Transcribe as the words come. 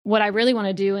What I really want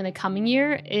to do in the coming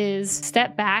year is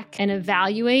step back and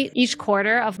evaluate each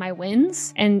quarter of my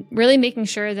wins and really making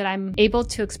sure that I'm able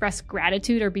to express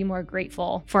gratitude or be more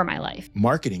grateful for my life.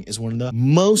 Marketing is one of the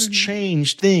most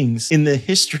changed things in the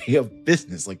history of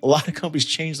business. Like a lot of companies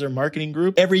change their marketing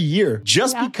group every year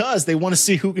just because they want to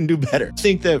see who can do better. I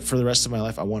think that for the rest of my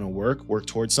life, I want to work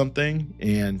towards something.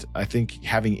 And I think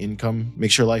having income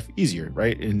makes your life easier,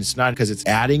 right? And it's not because it's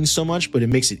adding so much, but it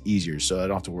makes it easier. So I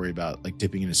don't have to worry about like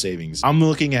dipping into savings. I'm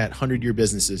looking at 100-year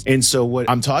businesses. And so what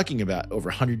I'm talking about over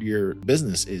 100-year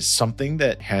business is something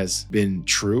that has been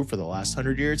true for the last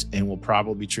 100 years and will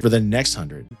probably be true for the next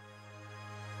 100.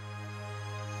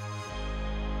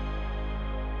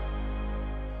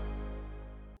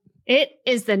 It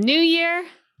is the new year,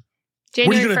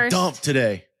 January 1st. What are you going to dump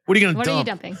today? What are you going to dump? What are you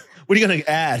dumping? What are you going to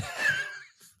add?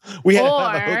 We had to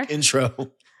have a hook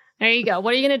intro. There you go.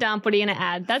 What are you going to dump? What are you going to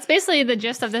add? That's basically the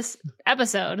gist of this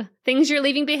episode. Things you're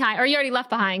leaving behind, or you already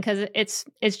left behind because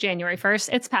it's January 1st.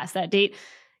 It's past that date.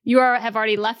 You have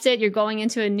already left it. You're going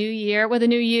into a new year with a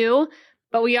new you.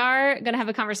 But we are going to have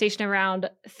a conversation around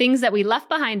things that we left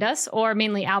behind us, or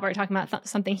mainly Albert talking about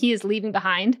something he is leaving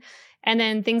behind, and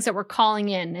then things that we're calling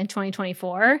in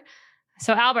 2024.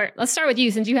 So Albert, let's start with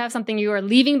you since you have something you are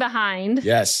leaving behind.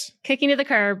 Yes. Kicking to the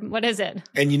curb. What is it?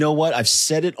 And you know what? I've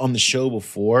said it on the show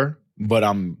before, but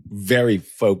I'm very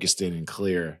focused in and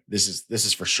clear. This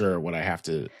is for sure what I have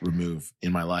to remove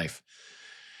in my life.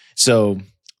 So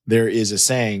there is a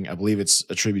saying, I believe it's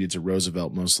attributed to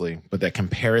Roosevelt mostly, but that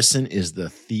comparison is the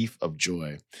thief of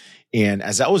joy. And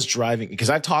as I was driving,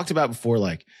 because I've talked about before,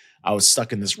 like I was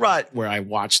stuck in this rut where I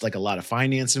watched like a lot of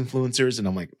finance influencers, and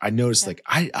I'm like, I noticed like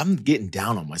I'm getting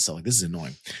down on myself. Like this is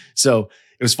annoying. So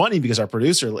it was funny because our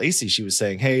producer, Lacey, she was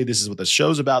saying, hey, this is what the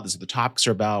show's about. This is what the topics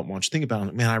are about. Why don't you think about it? I'm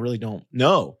like, man, I really don't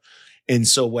know. And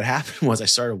so what happened was I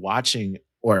started watching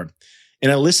and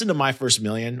I listened to My First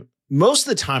Million. Most of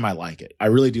the time I like it. I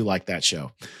really do like that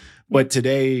show. But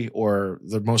today, or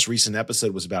the most recent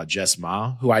episode, was about Jess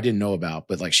Ma, who I didn't know about,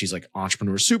 but like she's like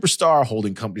entrepreneur superstar,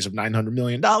 holding companies of $900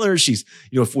 million. She's,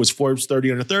 was Forbes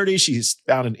 30 under 30. She's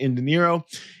founded Indeniro,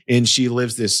 and she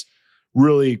lives this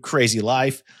really crazy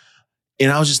life. And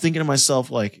I was just thinking to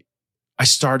myself, like, it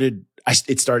started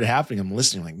happening. I'm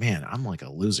listening, like, man, I'm like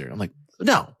a loser. I'm like,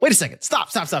 no, wait a second. Stop.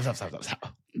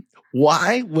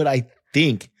 Why would I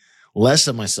think less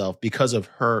of myself because of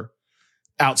her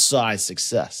outside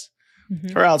success?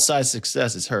 Mm-hmm. Her outside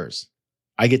success is hers.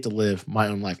 I get to live my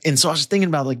own life. And so I was just thinking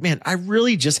about like, man, I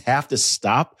really just have to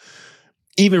stop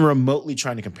even remotely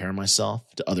trying to compare myself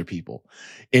to other people.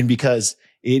 And because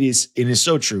it is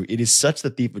so true. It is such the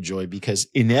thief of joy because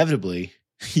inevitably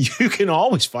you can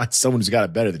always find someone who's got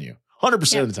it better than you.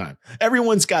 100% of the time.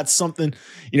 Everyone's got something.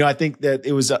 I think that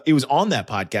it was on that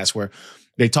podcast where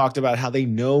they talked about how they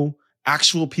know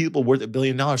actual people worth $1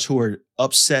 billion who are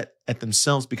upset at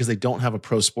themselves because they don't have a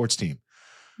pro sports team.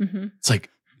 Mm-hmm. It's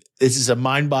like, this is a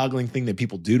mind-boggling thing that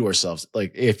people do to ourselves.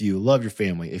 Like, if you love your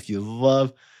family,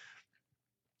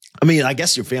 I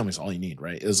guess your family's all you need,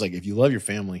 right? It's like, if you love your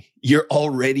family, you're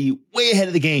already way ahead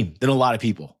of the game than a lot of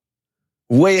people.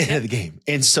 Way ahead of the game.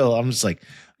 And so I'm just like,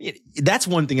 that's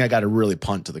one thing I got to really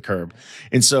punt to the curb.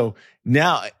 And so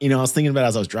now, I was thinking about it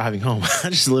as I was driving home. I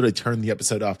just literally turned the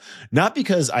episode off. Not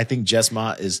because I think Jess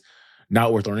Ma is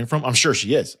not worth learning from. I'm sure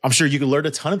she is. I'm sure you can learn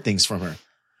a ton of things from her.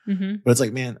 Mm-hmm. But it's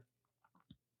like, man,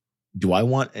 do I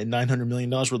want $900 million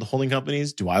worth of holding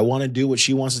companies? Do I want to do what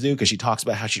she wants to do? Because she talks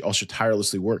about how she also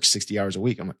tirelessly works 60 hours a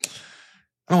week. I'm like,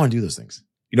 I don't want to do those things.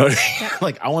 You know what I mean?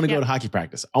 Like, I want to go to hockey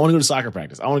practice. I want to go to soccer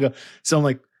practice. I want to go. So I'm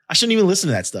like, I shouldn't even listen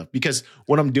to that stuff because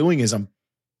what I'm doing is I'm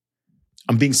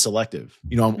being selective.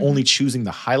 I'm only choosing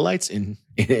the highlights and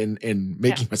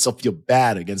making myself feel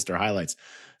bad against her highlights.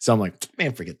 So I'm like,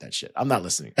 man, forget that shit. I'm not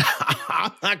listening.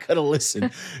 I'm not going to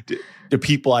listen to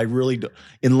people I really do.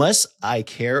 Unless I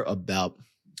care about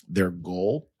their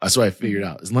goal. That's what I figured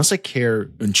out. Unless I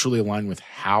care and truly align with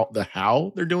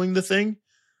how they're doing the thing,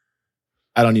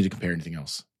 I don't need to compare anything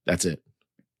else. That's it.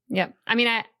 Yeah. I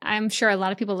mean, I'm sure a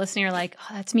lot of people listening are like,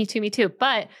 oh, that's me too.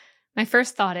 But my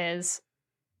first thought is,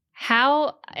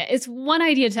 it's one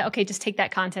idea to, just take that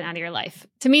content out of your life.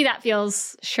 To me, that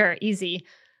feels easy.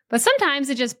 But sometimes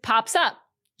it just pops up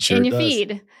in your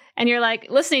feed and you're like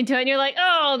listening to it and you're like,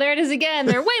 oh, there it is again.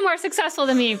 They're way more successsul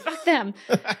than me. Fuck them.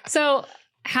 So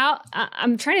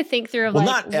I'm trying to think through of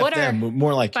not what them,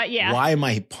 more like, why am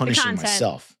I punishing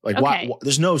myself? Like, why?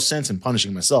 There's no sense in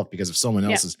punishing myself because of someone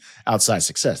else's outside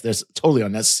success. That's totally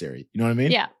unnecessary. You know what I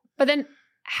mean? Yeah. But then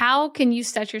how can you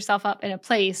set yourself up in a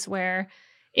place where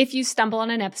if you stumble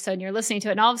on an episode and you're listening to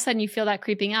it and all of a sudden you feel that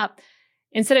creeping up,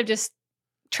 instead of just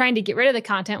trying to get rid of the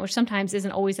content, which sometimes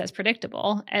isn't always as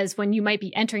predictable as when you might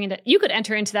be you could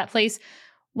enter into that place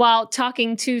while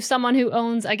talking to someone who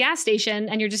owns a gas station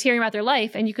and you're just hearing about their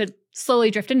life, and you could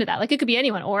slowly drift into that. Like, it could be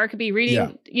anyone, or it could be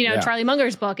reading, Charlie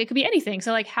Munger's book. It could be anything.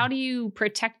 So like, how do you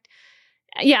protect?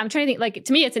 Yeah. I'm trying to think, like,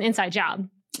 to me, it's an inside job.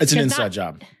 It's an inside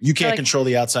job. You can't control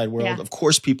the outside world. Yeah. Of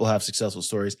course, people have successful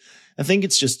stories. I think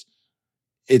it's just,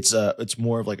 it's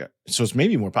more of like so it's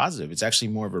maybe more positive. It's actually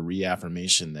more of a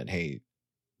reaffirmation that, hey,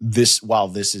 while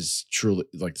this is truly,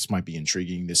 like, this might be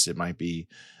intriguing, it might be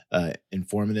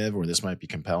informative, or this might be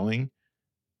compelling,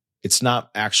 it's not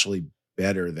actually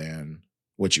better than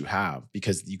what you have,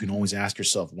 because you can always ask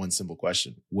yourself one simple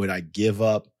question. Would I give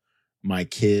up my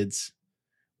kids?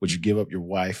 Would you give up your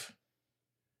wife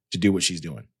to do what she's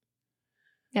doing?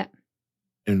 Yeah.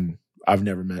 And I've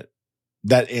never met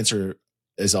that answer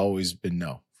has always been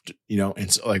no.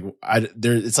 And so like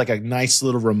it's like a nice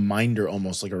little reminder,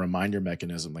 almost like a reminder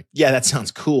mechanism. Like, yeah, that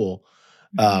sounds cool,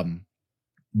 but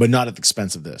not at the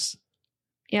expense of this.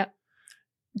 Yeah.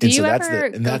 That's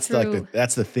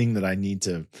the thing that I need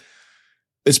to.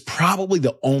 It's probably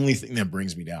the only thing that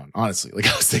brings me down, honestly. Like,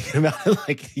 I was thinking about it,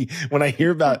 like, when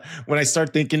I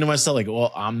start thinking to myself, like,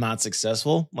 well, I'm not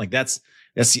successful. Like, that's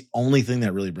the only thing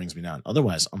that really brings me down.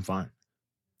 Otherwise, I'm fine.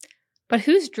 But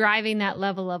who's driving that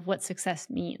level of what success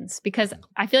means? Because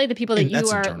I feel like the people that you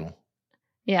are, internal.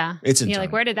 Yeah, it's internal.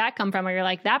 Like, where did that come from? Where you're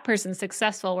like, that person's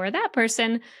successful, where that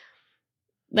person,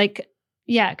 like,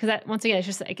 yeah, because once again, it's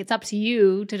just like, it's up to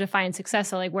you to define success.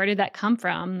 So like, where did that come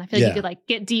from? I feel like you could like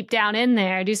get deep down in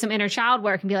there, do some inner child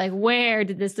work, and be like, where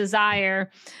did this desire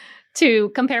to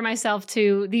compare myself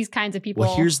to these kinds of people?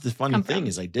 Well, here's the funny thing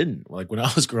is, I didn't. Like, when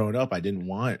I was growing up, I didn't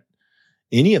want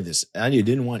any of this. I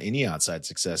didn't want any outside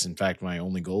success. In fact, my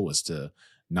only goal was to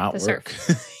not work.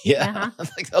 Yeah.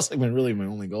 Like, that was like really my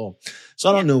only goal. So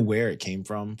I don't know where it came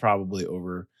from. Probably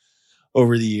over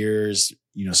the years,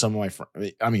 some of my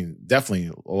friends, I mean,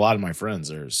 definitely a lot of my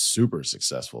friends are super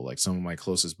successful. Like, some of my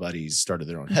closest buddies started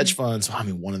their own hedge funds. I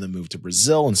mean, one of them moved to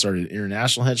Brazil and started an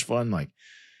international hedge fund. Like,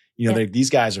 these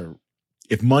guys are,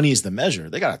 if money is the measure,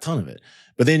 they got a ton of it.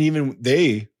 But then even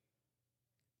they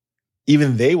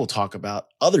will talk about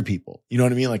other people. You know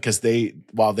what I mean? Like, because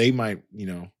while they might,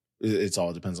 it's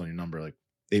all depends on your number. Like,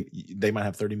 they might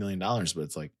have $30 million, but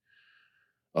it's like,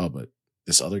 oh, but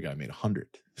this other guy made 100.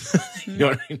 You know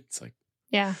what I mean? It's like,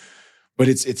 yeah. But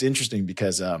it's interesting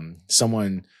because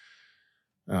someone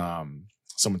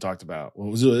talked about, well,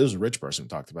 it was a rich person who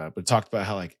talked about it, but talked about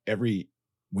how, like,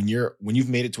 when you've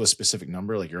made it to a specific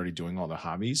number, like, you're already doing all the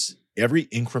hobbies, every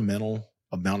incremental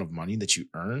amount of money that you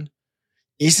earn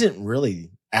isn't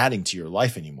really adding to your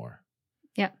life anymore.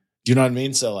 Yeah. Do you know what I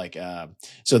mean? So like,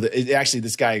 actually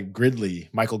this guy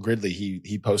Michael Gridley,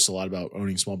 he posts a lot about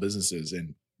owning small businesses,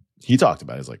 and he talked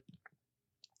about it. It's like,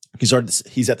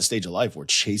 he's at the stage of life where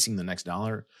chasing the next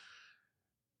dollar,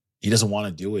 he doesn't want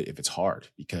to do it if it's hard,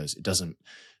 because the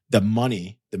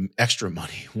extra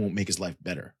money won't make his life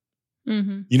better.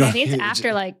 Mm-hmm. I think it's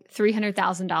after like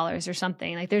 $300,000 or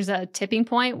something. Like, there's a tipping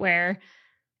point where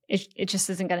it just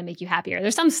isn't going to make you happier.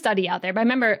 There's some study out there, but I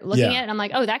remember looking at it and I'm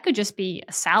like, oh, that could just be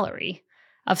a salary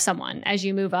of someone as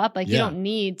you move up. Like, you don't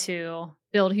need to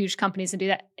build huge companies and do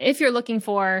that. If you're looking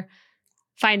for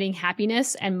finding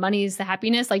happiness and money is the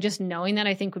happiness, like, just knowing that,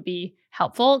 I think, would be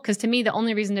helpful. Because to me, the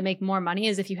only reason to make more money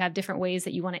is if you have different ways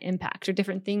that you want to impact or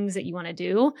different things that you want to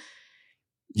do.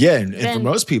 Yeah, and for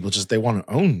most people, just they want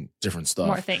to own different stuff.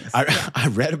 More things. I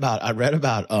read about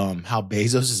how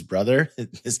Bezos' brother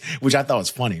is, which I thought was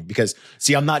funny, because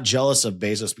see, I'm not jealous of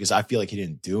Bezos because I feel like he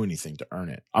didn't do anything to earn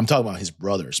it. I'm talking about his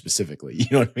brother specifically. You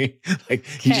know what I mean? Like,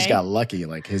 he just got lucky.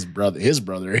 Like, his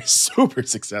brother is super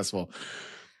successful.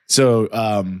 So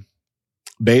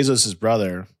Bezos'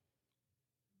 brother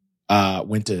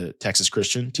went to Texas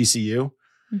Christian, TCU.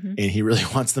 Mm-hmm. And he really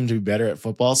wants them to be better at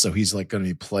football. So he's like going to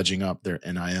be pledging up their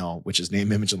NIL, which is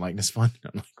name, image, and likeness fund.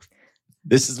 I'm like,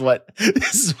 this is what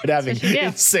having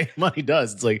insane money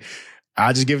does. It's like,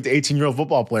 I just give it to 18-year-old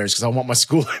football players because I want my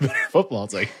school to be better at football.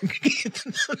 It's like,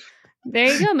 there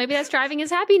you go. Maybe that's driving his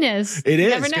happiness. It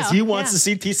is, because he wants to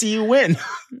see TCU win.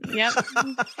 Yep.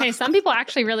 Hey, some people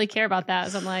actually really care about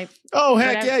that. So I'm like, oh,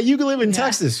 heck yeah. You can live in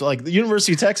Texas. Like, the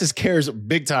University of Texas cares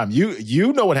big time.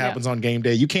 You know what happens on game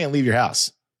day. You can't leave your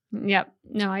house. Yep.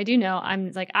 No, I do know.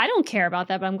 I'm like, I don't care about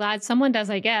that, but I'm glad someone does,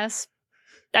 I guess.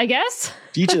 To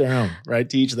each their own, right?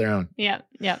 To each their own. Yeah.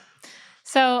 Yeah.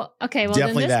 So, okay. Well,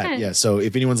 definitely that. Yeah. So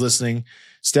if anyone's listening,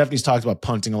 Stephanie's talked about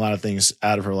punting a lot of things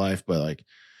out of her life, but like,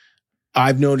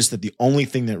 I've noticed that the only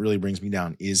thing that really brings me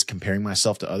down is comparing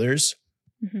myself to others.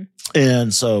 Mm-hmm.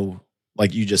 And so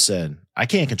like you just said, I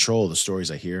can't control the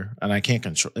stories I hear, and I can't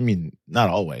control. I mean, not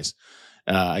always.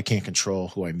 I can't control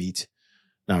who I meet,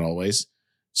 not always.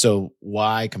 So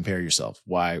why compare yourself?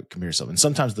 Why compare yourself? And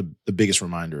sometimes the biggest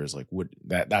reminder is like,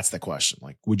 that's the question.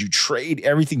 Like, would you trade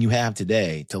everything you have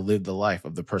today to live the life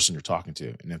of the person you're talking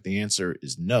to? And if the answer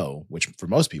is no, which for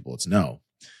most people it's no,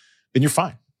 then you're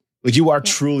fine. Like you are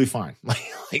truly fine.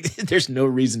 Like there's no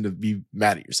reason to be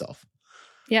mad at yourself.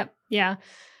 Yep. Yeah.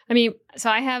 I mean, so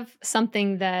I have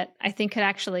something that I think could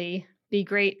actually be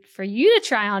great for you to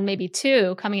try on maybe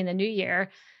too, coming in the new year.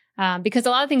 Because a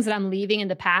lot of things that I'm leaving in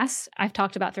the past, I've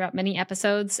talked about throughout many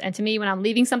episodes. And to me, when I'm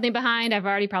leaving something behind, I've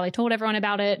already probably told everyone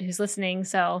about it who's listening.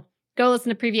 So go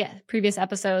listen to previous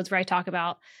episodes where I talk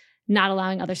about not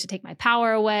allowing others to take my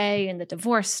power away and the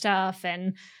divorce stuff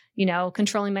and,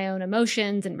 controlling my own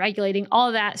emotions and regulating all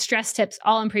of that, stress tips,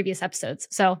 all in previous episodes.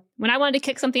 So when I wanted to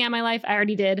kick something out of my life, I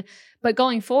already did. But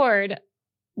going forward,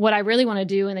 what I really want to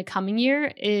do in the coming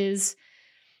year is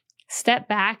step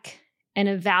back and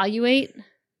evaluate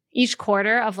each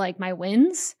quarter of like my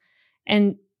wins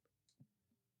and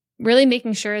really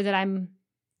making sure that I'm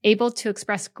able to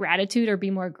express gratitude or be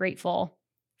more grateful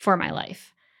for my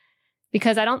life.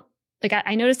 Because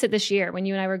I noticed it this year when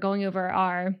you and I were going over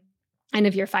our end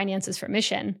of year finances for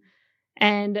mission.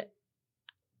 And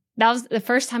that was the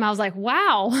first time I was like,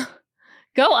 wow,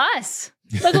 go us.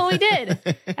 Look what we did.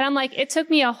 And I'm like, it took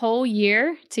me a whole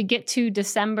year to get to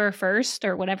December 1st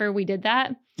or whatever we did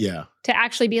that. Yeah. To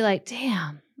actually be like,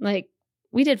 damn, like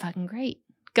we did fucking great.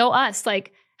 Go us.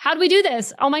 Like, how did we do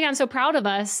this? Oh my God, I'm so proud of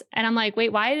us. And I'm like,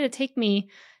 wait, why did it take me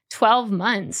 12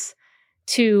 months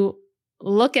to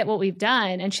look at what we've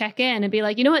done and check in and be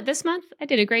like, you know what, this month I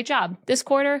did a great job. This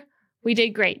quarter, we did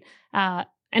great. And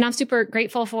I'm super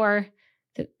grateful for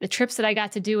the trips that I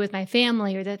got to do with my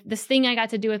family or this thing I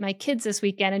got to do with my kids this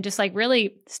weekend and just like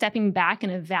really stepping back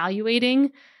and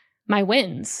evaluating my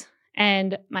wins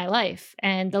and my life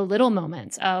and the little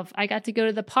moments of I got to go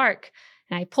to the park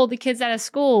and I pulled the kids out of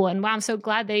school and wow, I'm so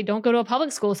glad they don't go to a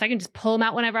public school so I can just pull them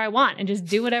out whenever I want and just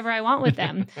do whatever I want with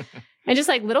them. And just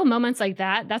like little moments like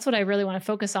that, that's what I really want to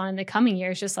focus on in the coming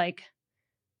years. Just like,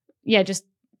 just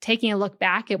taking a look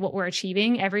back at what we're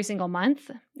achieving every single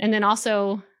month. And then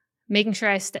also making sure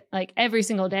I like every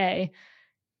single day,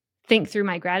 think through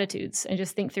my gratitudes and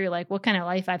just think through like what kind of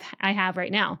life I have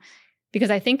right now. Because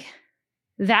I think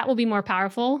that will be more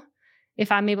powerful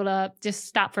if I'm able to just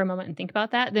stop for a moment and think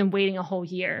about that than waiting a whole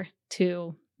year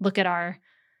to look at our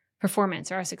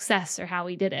performance or our success or how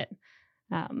we did it.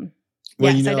 Well,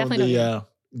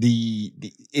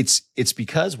 it's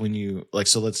because when you like,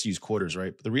 so let's use quarters,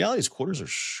 right? But the reality is quarters are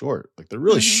short, like they're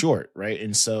really short, right?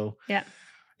 And so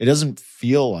it doesn't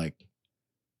feel like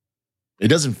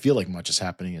much is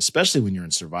happening, especially when you're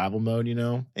in survival mode,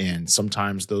 and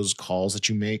sometimes those calls that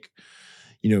you make,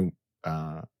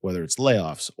 whether it's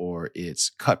layoffs or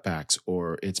it's cutbacks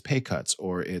or it's pay cuts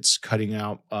or it's cutting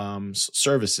out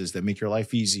services that make your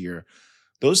life easier.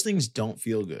 Those things don't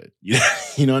feel good. You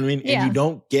know what I mean? Yeah. And you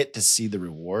don't get to see the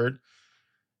reward.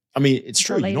 I mean, it's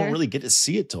true. You don't really get to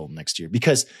see it till next year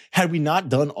because had we not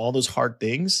done all those hard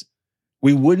things,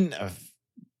 we wouldn't have,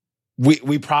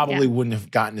 we probably wouldn't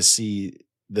have gotten to see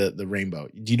the rainbow.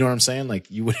 Do you know what I'm saying? Like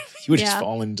you would just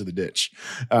fall into the ditch.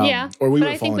 Or we would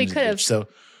have fallen into the ditch. So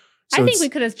I think we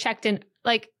could have checked in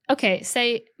like, okay,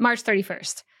 say March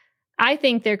 31st. I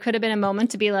think there could have been a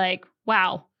moment to be like,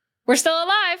 wow, we're still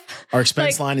alive. Our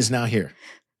expense line is now here.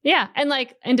 Yeah. And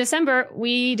like in December,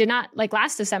 we did not, like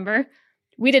last December,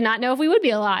 we did not know if we would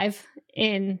be alive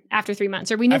after 3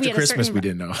 months. Or we knew after we had Christmas, we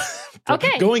didn't know.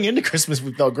 Okay. Going into Christmas,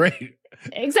 we felt great.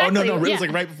 Exactly. Oh, no. It was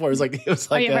like right before. It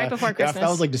was like right before Christmas. That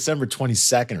was like December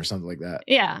 22nd or something like that.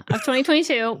 Yeah. Of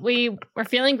 2022, we were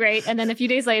feeling great. And then a few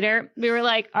days later, we were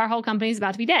like, our whole company's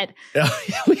about to be dead.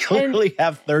 We literally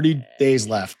have 30 days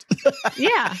left.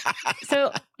 Yeah.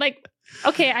 So like,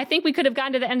 okay, I think we could have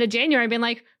gotten to the end of January and been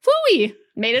like, phooey,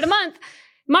 made it a month.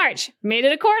 March, made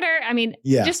it a quarter. I mean,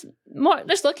 just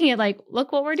looking at like,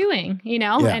 look what we're doing,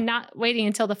 and not waiting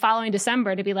until the following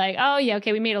December to be like, oh yeah,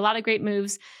 okay, we made a lot of great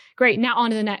moves. Great. Now on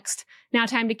to the next. Now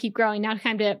time to keep growing. Now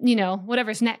time to,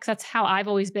 whatever's next. That's how I've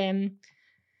always been.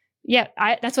 Yeah.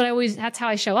 That's how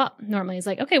I show up normally. It's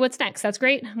like, okay, what's next? That's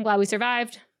great. I'm glad we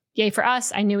survived. Yay for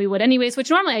us. I knew we would anyways, which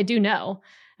normally I do know.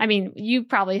 I mean, you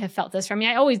probably have felt this from me.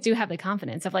 I always do have the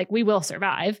confidence of like, we will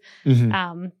survive.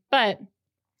 Mm-hmm. But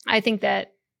I think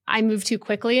that I move too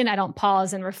quickly and I don't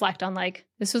pause and reflect on like,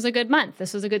 this was a good month.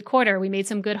 This was a good quarter. We made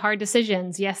some good, hard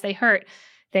decisions. Yes, they hurt.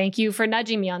 Thank you for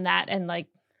nudging me on that. And like,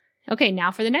 okay,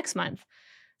 now for the next month.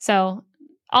 So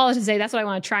all to say, that's what I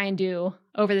want to try and do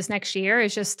over this next year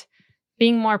is just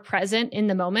being more present in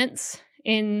the moments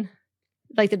in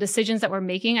like the decisions that we're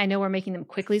making. I know we're making them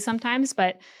quickly sometimes,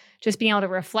 but just being able to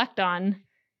reflect on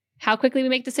how quickly we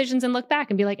make decisions and look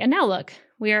back and be like, and now look,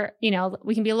 we are,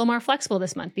 we can be a little more flexible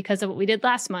this month because of what we did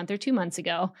last month or 2 months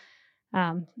ago.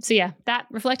 So yeah, that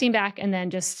reflecting back and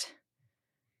then just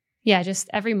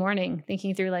every morning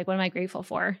thinking through like, what am I grateful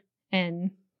for?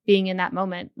 And being in that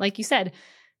moment, like you said,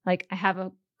 like I have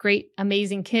a great,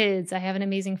 amazing kids. I have an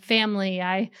amazing family.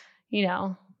 I,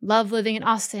 love living in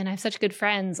Austin. I have such good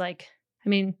friends. Like, I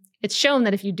mean, it's shown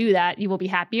that if you do that, you will be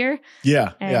happier.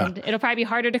 Yeah. And it'll probably be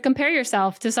harder to compare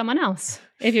yourself to someone else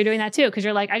if you're doing that too. Cause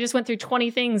you're like, I just went through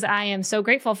 20 things I am so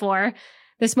grateful for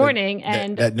this morning.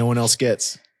 And that no one else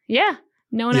gets. Yeah.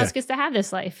 No one else gets to have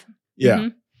this life. Yeah,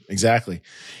 exactly.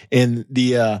 And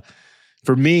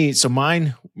for me, so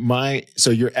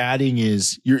your adding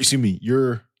is your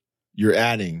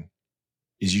adding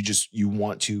is you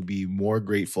want to be more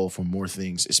grateful for more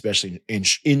things, especially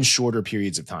in shorter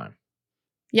periods of time.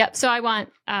 Yep. So I want,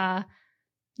 well,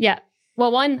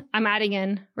 one, I'm adding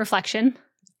in reflection,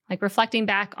 like reflecting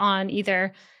back on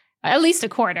either at least a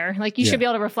quarter. Like you should be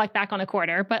able to reflect back on a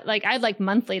quarter, but like I'd like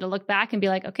monthly to look back and be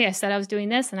like, okay, I said I was doing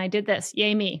this and I did this.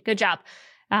 Yay me. Good job.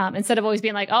 Instead of always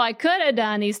being like, oh, I could have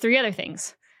done these 3 other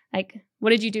things. Like, what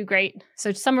did you do? Great.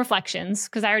 So some reflections,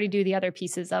 because I already do the other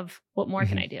pieces of what more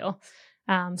can I do?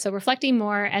 So reflecting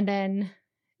more and then,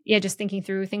 just thinking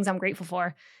through things I'm grateful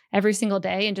for every single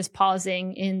day and just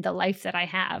pausing in the life that I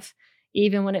have,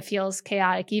 even when it feels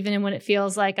chaotic, even when it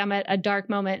feels like I'm at a dark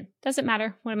moment. Doesn't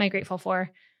matter. What am I grateful for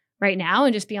right now?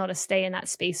 And just being able to stay in that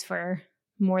space for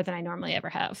more than I normally ever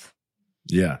have.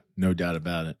 Yeah, no doubt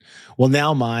about it. Well,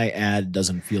 now my ad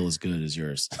doesn't feel as good as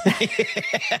yours.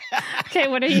 Okay,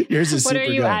 what are you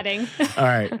adding? All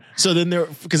right. So then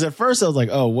because at first I was like,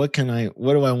 oh, what do I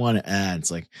want to add? It's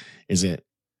like,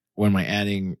 am I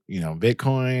adding,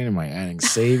 Bitcoin? Am I adding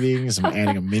savings? Am I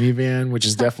adding a minivan, which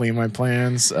is definitely in my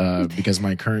plans because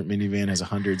my current minivan has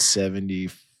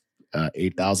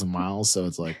 178,000 miles. So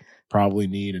it's like probably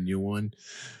need a new one.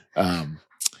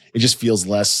 It just feels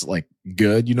less like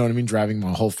good. You know what I mean? Driving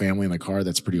my whole family in a car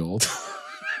that's pretty old.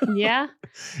 Yeah.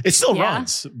 It still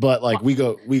runs, but like we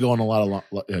go on a lot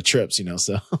of trips,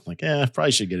 so I'm like,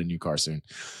 probably should get a new car soon.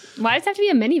 Why does it have to be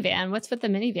a minivan? What's with the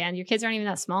minivan? Your kids aren't even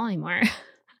that small anymore.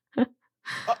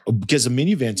 Because a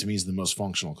minivan to me is the most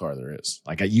functional car there is.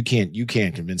 Like you can't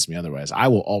convince me otherwise. I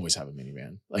will always have a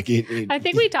minivan. Like I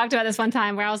think we talked about this one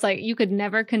time where I was like, you could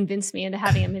never convince me into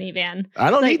having a minivan.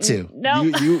 I don't need to.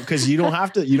 No, because you don't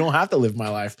have to live my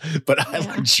life. But I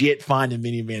legit find a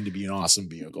minivan to be an awesome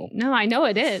vehicle. No, I know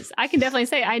it is. I can definitely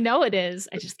say I know it is.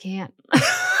 I just can't.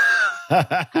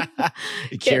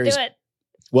 Can't do it.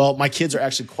 Well, my kids are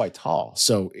actually quite tall.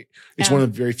 So it's one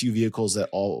of the very few vehicles that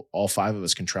all 5 of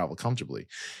us can travel comfortably.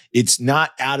 It's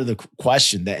not out of the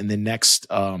question that in the next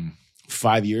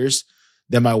 5 years,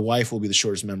 that my wife will be the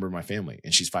shortest member of my family.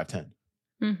 And she's 5'10".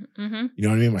 Mm-hmm. You know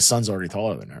what I mean? My son's already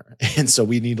taller than her. And so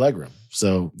we need legroom.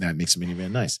 So that makes a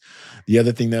minivan nice. The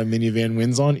other thing that a minivan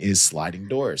wins on is sliding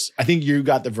doors. I think you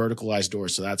got the verticalized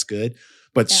doors, so that's good.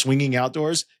 But swinging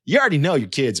outdoors, you already know your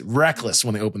kid's reckless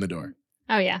when they open the door.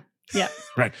 Oh, yeah. Yeah.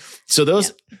 Right. So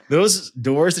those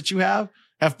doors that you have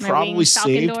probably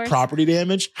saved property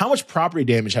damage. How much property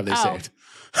damage have they saved?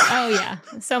 Oh, yeah.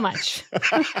 So much.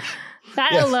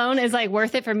 That alone is like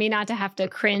worth it for me not to have to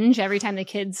cringe every time the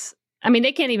kids,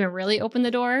 they can't even really open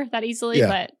the door that easily,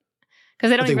 but because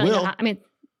they don't even really know how,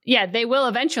 they will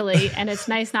eventually. And it's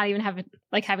nice not even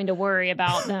having to worry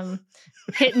about them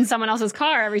hitting someone else's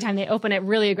car every time they open it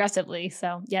really aggressively.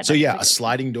 So a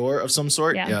sliding door of some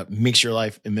sort makes your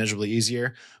life immeasurably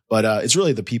easier. But it's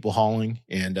really the people hauling.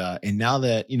 And now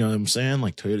that, you know what I'm saying,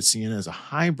 like Toyota Sienna is a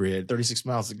hybrid, 36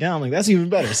 miles a gallon, like that's even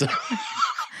better. So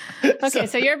okay,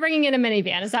 so you're bringing in a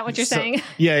minivan. Is that what you're saying?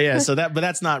 Yeah. So but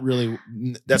that's not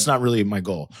really my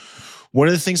goal. One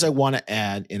of the things I want to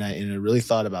add, and I really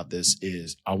thought about this,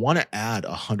 is I want to add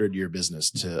 100-year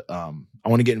business to. I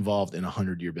want to get involved in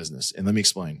 100-year business, and let me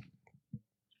explain.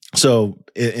 So,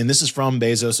 and this is from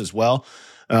Bezos as well,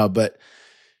 but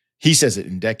he says it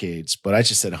in decades. But I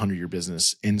just said 100-year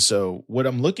business, and so what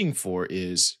I'm looking for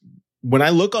is when I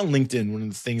look on LinkedIn. One of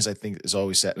the things I think is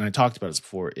always set, and I talked about this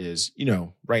before, is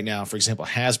right now, for example,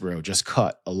 Hasbro just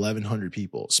cut 1,100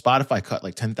 people. Spotify cut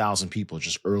like 10,000 people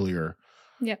just earlier.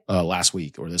 Last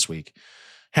week or this week.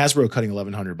 Hasbro cutting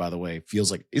 1,100, by the way,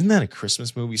 feels like, isn't that a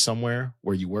Christmas movie somewhere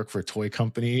where you work for a toy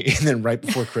company and then right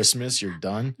before Christmas you're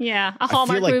done? Yeah, a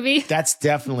Hallmark movie. That's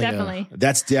definitely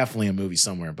a movie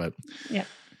somewhere. But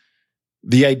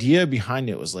the idea behind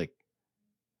it was like,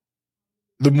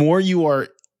 the more you are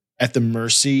at the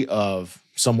mercy of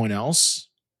someone else,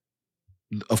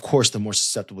 of course, the more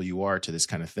susceptible you are to this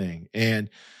kind of thing. And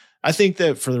I think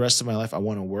that for the rest of my life, I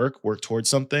want to work towards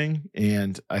something.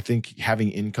 And I think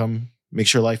having income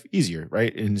makes your life easier,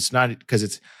 right? And it's not because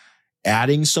it's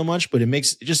adding so much, but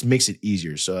it just makes it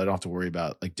easier. So I don't have to worry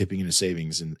about like dipping into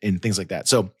savings and things like that.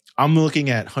 So I'm looking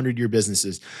at 100-year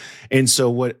businesses. And so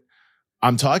what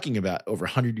I'm talking about over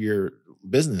 100-year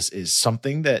business is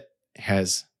something that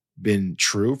has been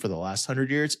true for the last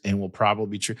 100 years and will probably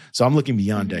be true. So I'm looking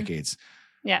beyond decades.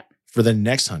 Yeah. For the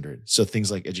next 100. So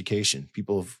things like education.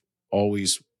 People have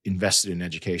always invested in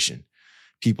education.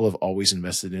 People have always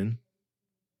invested in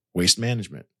waste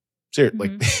management. So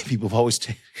like people have always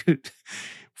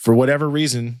for whatever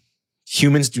reason,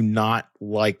 humans do not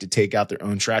like to take out their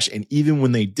own trash. And even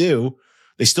when they do,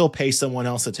 they still pay someone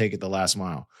else to take it the last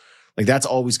mile. Like that's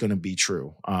always going to be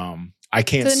true. I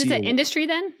can't see. So then it's an industry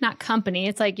then, not company.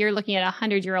 It's like you're looking at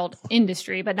 100-year-old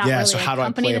industry, but not really so how do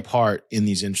I play a part in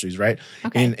these industries, right?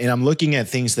 Okay. And I'm looking at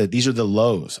things that these are the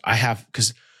lows I have,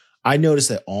 because I noticed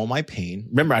that all my pain,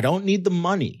 remember, I don't need the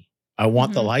money. I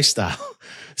want the lifestyle.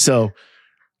 So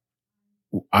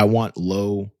I want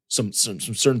low, some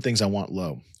certain things I want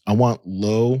low. I want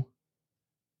low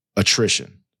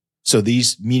attrition. So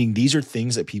these are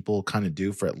things that people kind of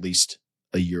do for at least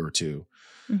a year or two.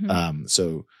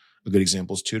 So a good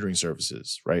example is tutoring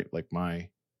services, right? Like my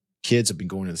kids have been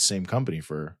going to the same company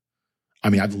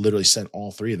I've literally sent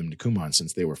all 3 of them to Kumon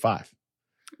since they were 5.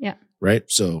 Yeah. Right.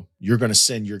 So you're going to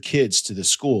send your kids to the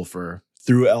school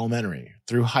through elementary,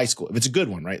 through high school. If it's a good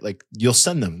one, right? Like you'll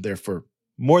send them there for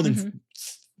more than,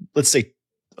 let's say,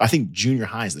 I think junior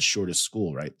high is the shortest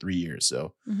school, right? 3 years.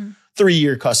 So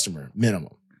 3-year customer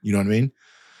minimum, you know what I mean?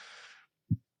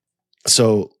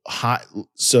 So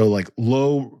like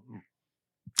low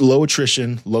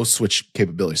attrition, low switch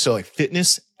capability. So like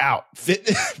fitness out.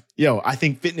 I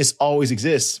think fitness always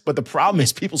exists, but the problem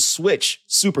is people switch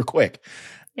super quick.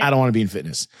 Yeah. I don't want to be in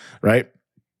fitness, right?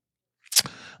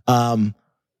 And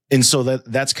so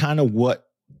that's kind of what,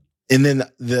 and then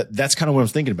that's kind of what I'm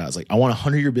thinking about. It's like, I want a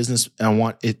 100-year business and I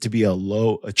want it to be a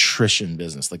low attrition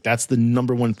business. Like that's the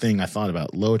number one thing I thought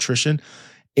about, low attrition.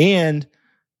 And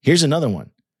here's another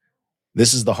one.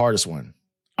 This is the hardest one.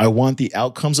 I want the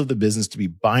outcomes of the business to be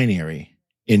binary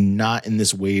and not in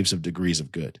this waves of degrees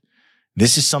of good.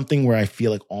 This is something where I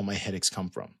feel like all my headaches come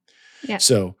from. Yeah.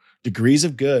 So degrees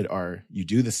of good are you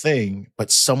do the thing,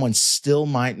 but someone still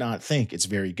might not think it's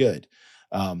very good.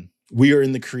 We are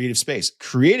in the creative space.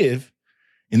 Creative,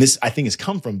 and this I think has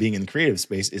come from being in the creative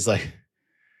space, is like,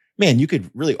 man, you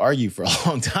could really argue for a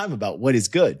long time about what is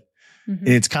good. And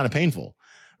it's kind of painful,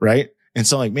 right? And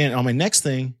so like, man, on my next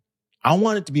thing, I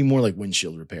want it to be more like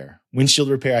windshield repair. Windshield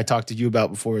repair I talked to you about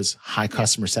before is high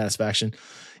customer satisfaction.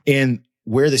 And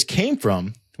where this came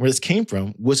from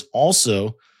was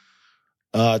also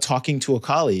talking to a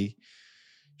colleague.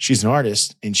 She's an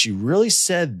artist, and she really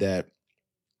said that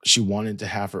she wanted to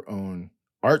have her own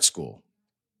art school.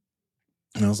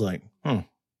 And I was like,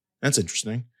 that's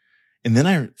interesting. And then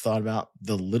I thought about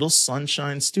the little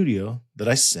sunshine studio that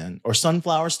I send, or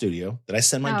sunflower studio that I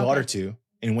send my daughter to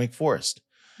in Wake Forest.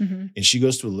 And she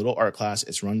goes to a little art class.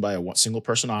 It's run by a single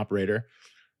person operator.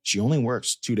 She only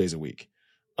works 2 days a week.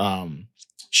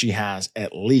 She has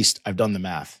at least, I've done the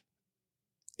math,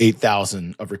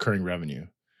 8,000 of recurring revenue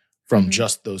from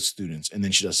just those students. And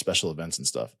then she does special events and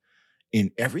stuff. And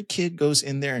every kid goes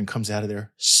in there and comes out of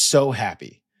there so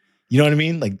happy. You know what I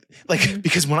mean? Like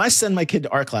because when I send my kid to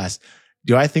art class,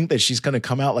 do I think that she's going to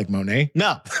come out like Monet?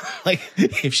 No. Like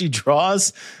if she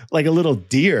draws like a little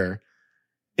deer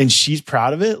and she's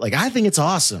proud of it, like I think it's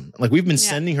awesome. Like we've been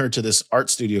sending her to this art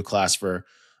studio class for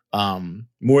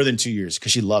more than 2 years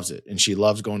because she loves it. And she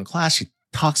loves going to class. She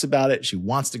talks about it. She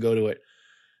wants to go to it.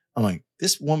 I'm like,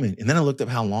 this woman. And then I looked up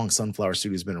how long Sunflower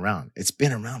Studio has been around. It's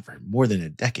been around for more than a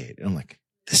decade. And I'm like,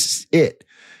 this is it.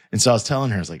 And so I was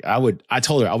telling her, I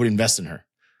told her I would invest in her.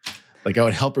 Like I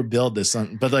would help her build this.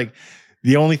 But like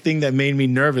the only thing that made me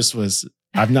nervous was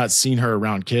I've not seen her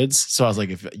around kids. So I was like,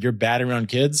 if you're bad around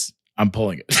kids, I'm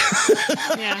pulling it.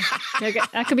 Yeah.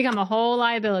 That could become a whole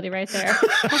liability right there.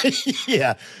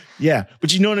 Yeah.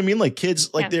 But you know what I mean? Like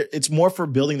kids, like it's more for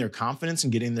building their confidence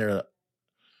and getting their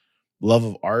love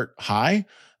of art high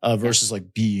versus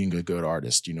like being a good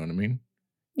artist. You know what I mean?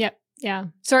 Yep. Yeah.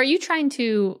 So are you trying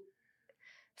to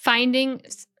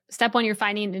step one, you're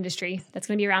finding an industry that's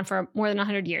going to be around for more than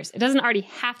 100 years. It doesn't already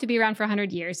have to be around for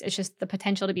 100 years. It's just the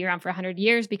potential to be around for 100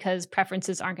 years because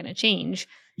preferences aren't going to change.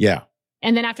 Yeah.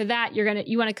 And then after that,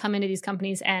 you want to come into these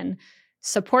companies and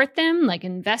support them, like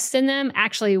invest in them,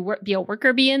 actually be a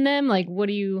worker bee in them. Like, what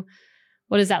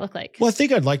does that look like? Well, I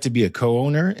think I'd like to be a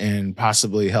co-owner and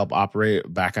possibly help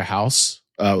operate back a house.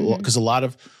 Because a lot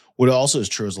of what also is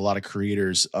true is a lot of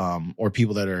creators or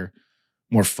people that are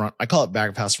more front. I call it back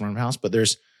of house, front of house, but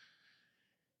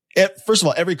first of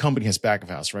all, every company has back of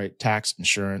house, right? Tax,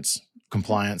 insurance,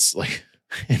 compliance, like,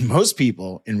 and most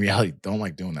people in reality don't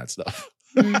like doing that stuff.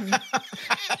 So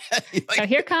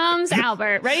here comes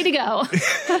Albert, ready to go.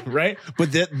 Right.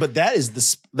 But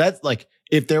that's like,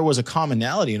 if there was a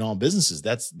commonality in all businesses,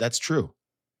 that's true.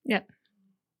 Yep.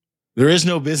 There is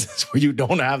no business where you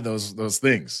don't have those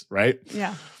things, right?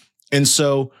 Yeah. And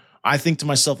so I think to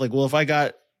myself, like, well, if I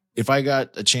got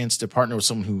a chance to partner with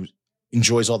someone who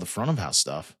enjoys all the front of house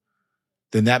stuff,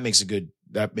 then that makes a good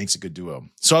duo.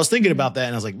 So I was thinking about that,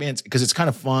 and I was like, man, because it's kind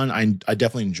of fun. I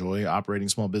definitely enjoy operating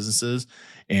small businesses,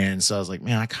 and so I was like,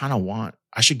 man,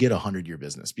 I should get a 100-year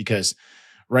business, because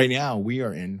right now we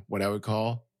are in what I would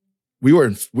call we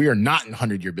are not in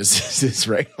 100-year businesses,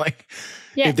 right? Like,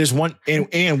 if there's one,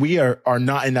 and we are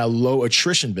not in a low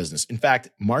attrition business. In fact,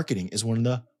 marketing is one of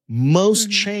the most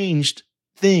changed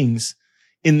things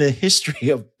in the history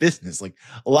of business. Like,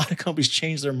 a lot of companies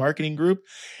change their marketing group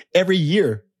every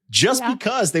year just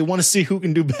because they want to see who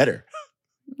can do better.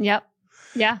 Yep.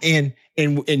 Yeah. And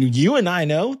you and I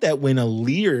know that when a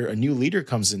new leader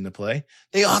comes into play,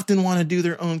 they often want to do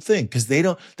their own thing, because they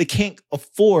can't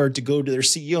afford to go to their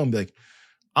CEO and be like,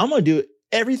 I'm going to do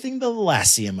everything the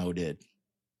last CMO did.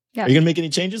 Yeah. Are you going to make any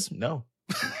changes? No.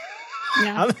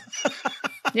 Yeah.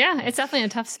 Yeah. It's definitely a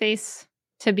tough space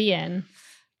to be in,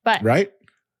 but right.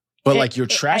 But like your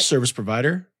trash service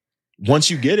provider, once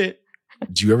you get it,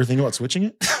 do you ever think about switching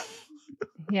it?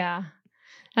 Yeah.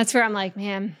 That's where I'm like,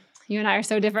 man, you and I are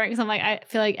so different. Because I'm like, I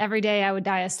feel like every day I would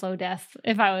die a slow death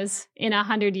if I was in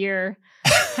 100-year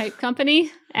type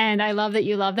company. And I love that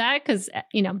you love that, because,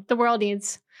 the world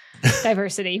needs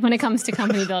diversity when it comes to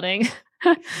company building.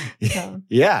 So.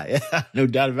 Yeah, no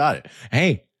doubt about it.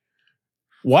 Hey,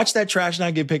 watch that trash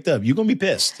not get picked up. You're going to be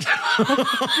pissed.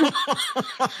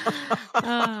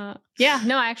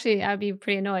 Actually, I'd be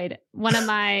pretty annoyed. A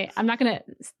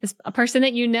person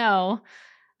that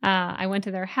I went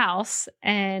to their house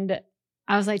and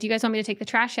I was like, do you guys want me to take the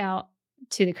trash out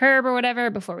to the curb or whatever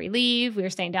before we leave? We were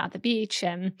staying down at the beach,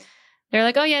 and they're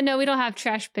like, oh yeah, no, we don't have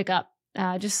trash pickup.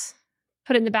 Just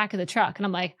put it in the back of the truck. And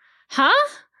I'm like, huh?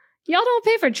 Y'all don't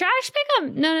pay for trash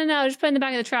pickup? No. Just put it in the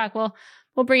back of the truck. Well,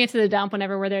 we'll bring it to the dump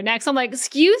whenever we're there next. I'm like,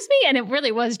 excuse me? And it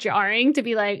really was jarring to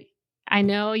be like, I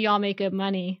know y'all make good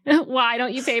money. Why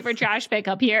don't you pay for trash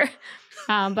pickup here?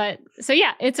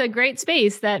 It's a great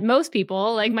space that most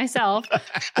people, like myself,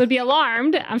 would be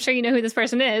alarmed. I'm sure you know who this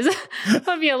person is.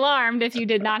 Would be alarmed if you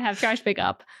did not have trash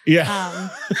pickup. Yeah.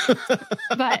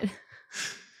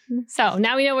 So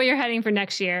now we know where you're heading for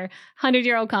next year.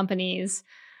 100-year-old companies,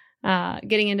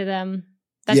 getting into them.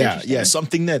 That's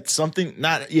something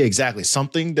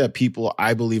that people,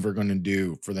 I believe, are going to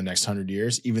do for the next 100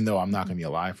 years, even though I'm not going to be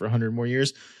alive for 100 more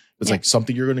years. It's like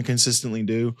something you're going to consistently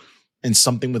do, and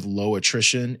something with low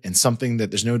attrition, and something that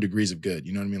there's no degrees of good.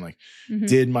 You know what I mean? Like,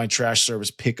 did my trash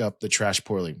service pick up the trash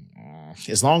poorly?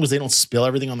 As long as they don't spill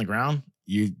everything on the ground,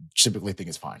 you typically think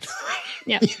it's fine.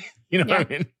 Yeah. You know what I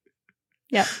mean?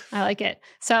 Yep. I like it.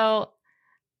 So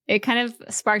it kind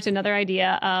of sparked another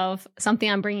idea of something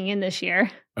I'm bringing in this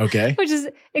year. Okay. Which is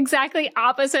exactly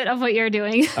opposite of what you're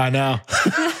doing. I know.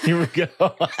 Here we go.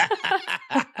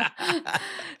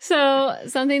 So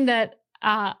something that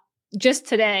just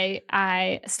today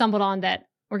I stumbled on that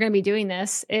we're going to be doing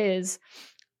this is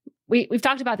we've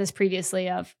talked about this previously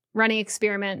of running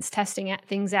experiments, testing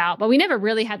things out, but we never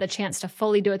really had the chance to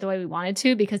fully do it the way we wanted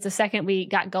to, because the second we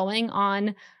got going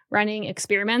on running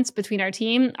experiments between our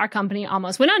team, our company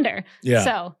almost went under. Yeah.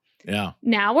 So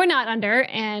now we're not under.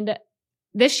 And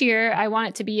this year, I want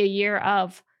it to be a year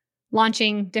of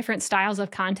launching different styles of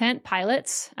content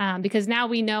pilots, because now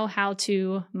we know how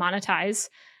to monetize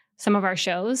some of our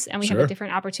shows, and we have a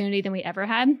different opportunity than we ever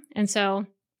had. And so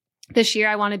this year,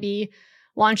 I want to be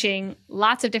launching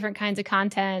lots of different kinds of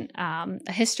content,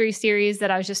 a history series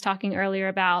that I was just talking earlier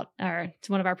about, or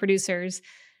to one of our producers,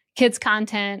 kids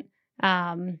content,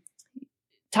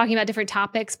 talking about different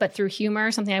topics, but through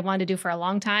humor, something I wanted to do for a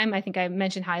long time. I think I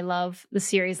mentioned how I love the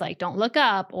series like Don't Look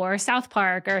Up or South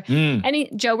Park or any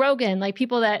Joe Rogan, like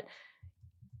people that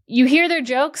you hear their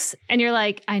jokes and you're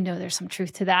like, I know there's some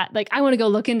truth to that. Like, I want to go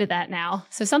look into that now.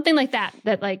 So something like that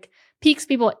like piques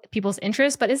people's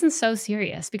interest, but isn't so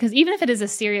serious, because even if it is a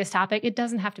serious topic, it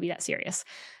doesn't have to be that serious.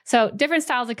 So different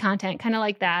styles of content, kind of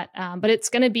like that. But it's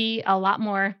going to be a lot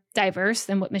more diverse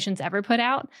than what Mission's ever put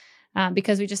out.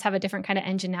 Because we just have a different kind of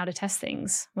engine now to test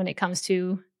things when it comes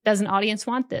to, does an audience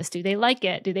want this? Do they like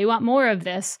it? Do they want more of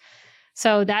this?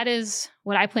 So that is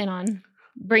what I plan on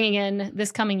bringing in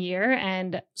this coming year.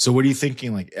 And so what are you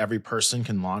thinking? Like every person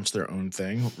can launch their own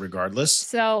thing regardless?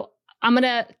 so I'm going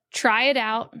to try it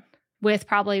out with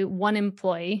probably one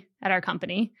employee at our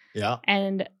company. Yeah.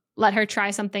 And let her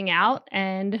try something out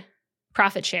and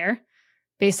profit share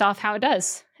based off how it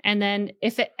does. And then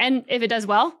if it does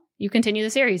well, you continue the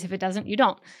series. If it doesn't, you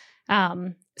don't.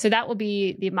 So that will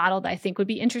be the model that I think would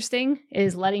be interesting,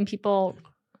 is letting people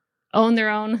own their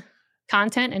own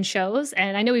content and shows.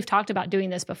 And I know we've talked about doing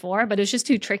this before, but it's just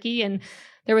too tricky. And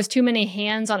there was too many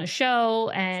hands on a show.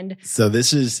 And so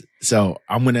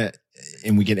I'm going to,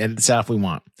 and we can edit this out if we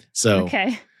want. So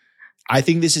okay. I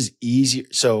think this is easier.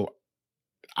 So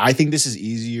I think this is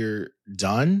easier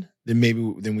done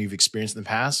than we've experienced in the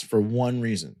past for one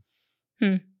reason.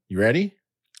 You ready?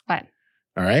 What?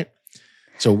 All right.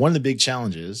 So one of the big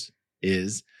challenges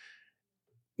is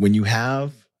when you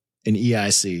have an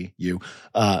EIC,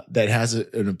 that has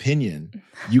an opinion,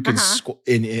 you can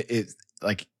and it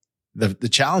like the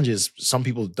challenge is some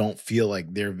people don't feel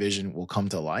like their vision will come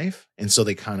to life, and so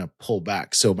they kind of pull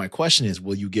back. So my question is,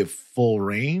 will you give full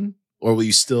reign, or will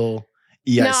you still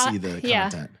EIC the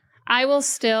content? I will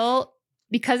still,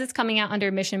 because it's coming out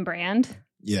under Mission Brand.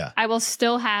 Yeah. I will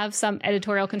still have some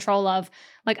editorial control of,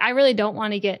 like, I really don't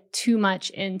want to get too much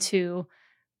into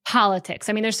politics.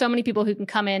 I mean, there's so many people who can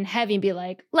come in heavy and be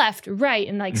like left, right,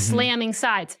 and like slamming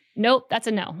sides. Nope, that's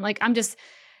a no. Like,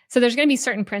 so there's going to be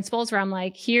certain principles where I'm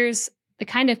like, here's the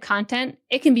kind of content.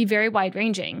 It can be very wide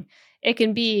ranging. It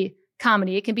can be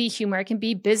comedy. It can be humor. It can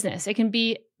be business. It can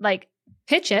be like,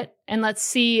 pitch it and let's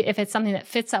see if it's something that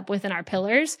fits up within our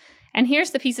pillars. And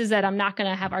here's the pieces that I'm not going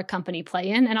to have our company play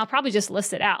in. And I'll probably just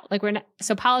list it out. Like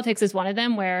so politics is one of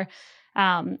them where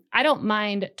I don't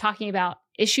mind talking about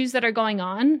issues that are going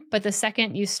on, but the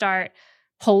second you start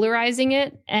polarizing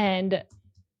it, and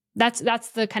that's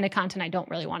the kind of content I don't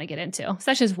really want to get into. So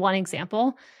that's just one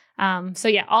example. So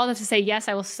yeah, all that to say, yes,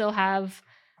 I will still have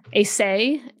a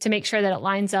say to make sure that it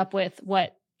lines up with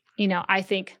what, I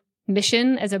think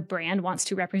Mission as a brand wants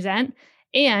to represent,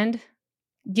 and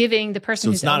giving the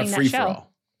person who's owning that show.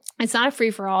 It's not a free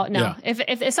for all. No, yeah.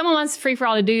 If someone wants free for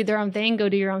all to do their own thing, go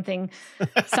do your own thing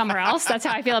somewhere else. That's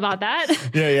how I feel about that.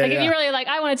 If you really like,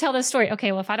 I want to tell this story.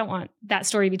 Okay, well, if I don't want that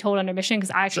story to be told under Mission because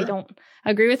I actually don't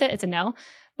agree with it, it's a no.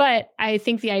 But I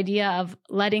think the idea of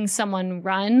letting someone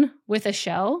run with a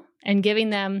show and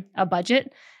giving them a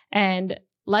budget and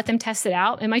let them test it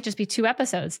out. It might just be 2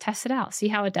 episodes. Test it out. See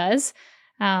how it does.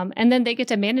 And then they get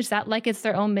to manage that like it's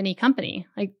their own mini company.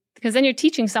 Like, because then you're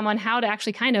teaching someone how to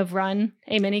actually kind of run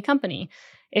a mini company.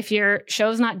 If your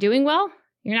show's not doing well,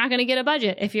 you're not going to get a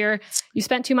budget. If you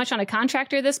spent too much on a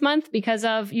contractor this month because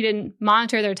you didn't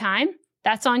monitor their time,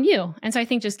 that's on you. And so I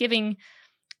think just giving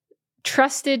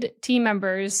trusted team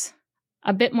members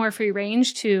a bit more free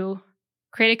range to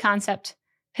create a concept,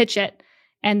 pitch it,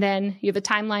 and then you have a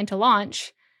timeline to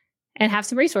launch and have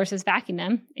some resources backing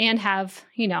them and have,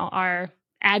 our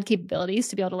ad capabilities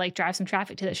to be able to like drive some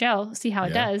traffic to the show, see how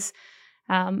it does.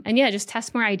 And just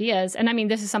test more ideas. And I mean,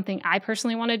 this is something I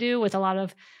personally want to do with a lot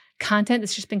of content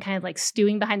that's just been kind of like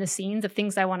stewing behind the scenes of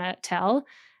things I want to tell.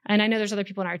 And I know there's other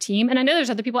people in our team, and I know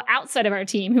there's other people outside of our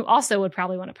team who also would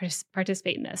probably want to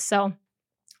participate in this. So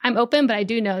I'm open, but I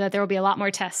do know that there will be a lot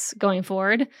more tests going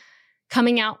forward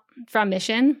coming out from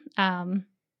Mission. So I'm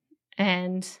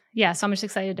just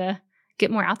excited to get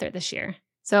more out there this year.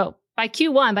 So by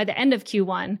the end of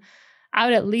Q1, I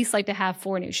would at least like to have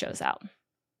 4 new shows out.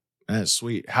 That's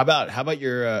sweet. How about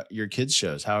your kids'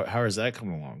 shows? How is that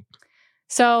coming along?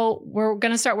 So we're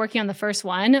going to start working on the first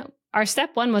one. Our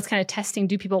step 1 was kind of testing,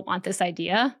 do people want this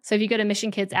idea? So if you go to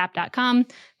missionkidsapp.com,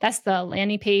 that's the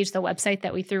landing page, the website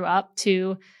that we threw up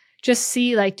to just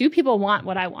see, like, do people want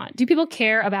what I want? Do people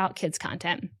care about kids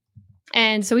content?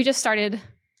 And so we just started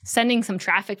sending some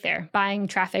traffic there, buying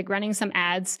traffic, running some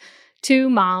ads to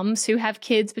moms who have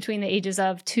kids between the ages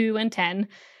of 2 and 10,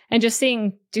 and just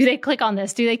seeing, do they click on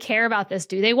this? Do they care about this?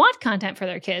 Do they want content for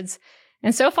their kids?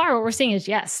 And so far, what we're seeing is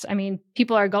yes. I mean,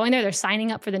 people are going there. They're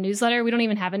signing up for the newsletter. We don't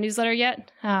even have a newsletter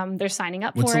yet. They're signing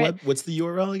up for it. What's the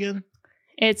URL again?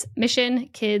 It's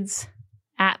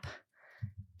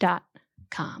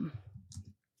missionkidsapp.com.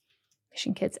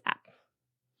 Mission Kids App.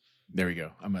 There we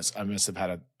go. I must have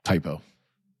had a typo.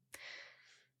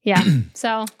 Yeah.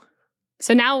 So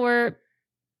now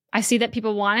I see that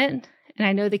people want it. And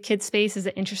I know the kids space is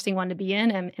an interesting one to be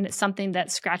in. And it's something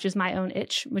that scratches my own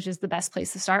itch, which is the best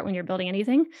place to start when you're building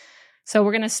anything. So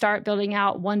we're going to start building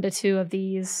out 1 to 2 of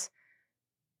these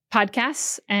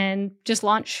podcasts and just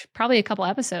launch probably a couple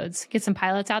episodes, get some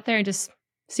pilots out there and just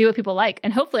see what people like.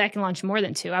 And hopefully I can launch more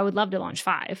than 2. I would love to launch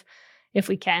 5 if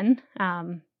we can.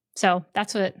 So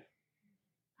that's what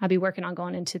I'll be working on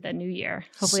going into the new year.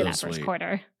 Hopefully So that first sweet.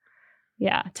 quarter.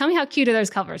 Yeah. Tell me how cute are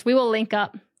those covers. We will link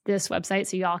up this website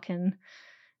so y'all can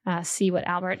see what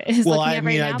Albert is Well, looking I at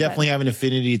mean, right I now. definitely have an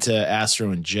affinity to Astro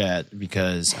and Jet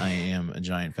because I am a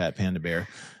giant fat panda bear.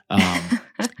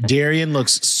 Darian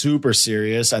looks super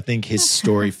serious. I think his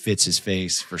story fits his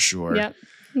face for sure.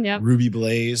 Yep. Ruby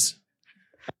Blaze.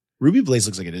 Ruby Blaze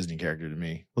looks like a Disney character to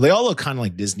me. Well, they all look kind of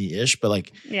like Disney-ish, but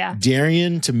like Yeah.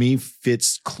 Darian to me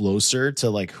fits closer to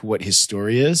like what his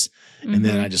story is. And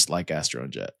then Mhm. I just like Astro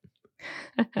and Jet.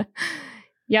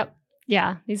 Yep.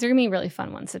 Yeah. These are going to be really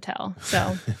fun ones to tell.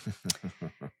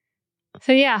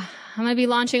 So yeah, I'm going to be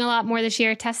launching a lot more this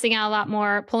year, testing out a lot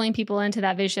more, pulling people into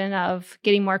that vision of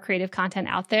getting more creative content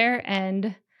out there.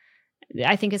 And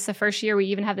I think it's the first year we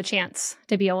even have the chance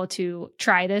to be able to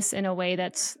try this in a way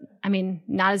that's, I mean,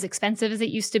 not as expensive as it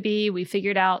used to be. We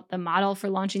figured out the model for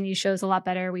launching these shows a lot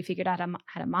better. We figured out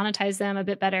how to monetize them a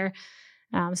bit better.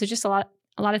 So just a lot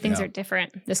of things Yeah. are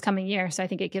different this coming year. So I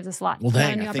think it gives us a lot. Well, a lot of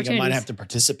dang, new I think I might have to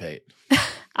participate.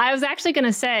 I was actually going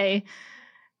to say,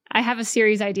 I have a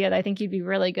series idea that I think you'd be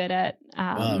really good at.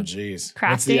 Oh, geez. crafting.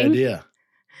 What's the idea?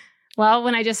 Well,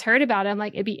 when I just heard about it, I'm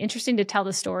like, it'd be interesting to tell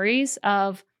the stories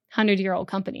of 100-year-old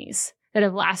companies that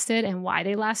have lasted and why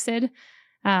they lasted.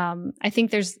 I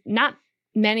think there's not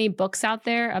many books out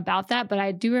there about that, but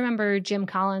I do remember Jim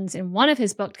Collins in one of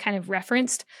his books kind of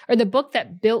referenced, or the book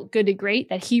that built Good to Great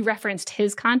that he referenced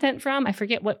his content from. I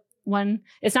forget what one.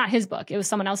 It's not his book. It was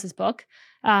someone else's book.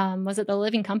 Was it The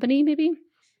Living Company, maybe?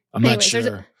 I'm not Anyways,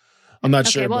 sure. I'm not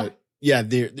Okay, sure, well- but yeah,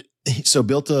 so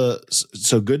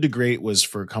Good to Great was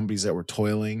for companies that were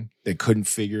toiling. They couldn't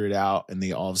figure it out, and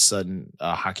they all of a sudden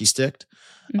hockey sticked.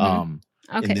 Mhm.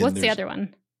 And Okay, then what's the there's- other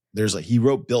one? There's like he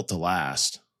wrote Built to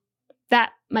Last.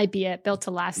 That might be it. Built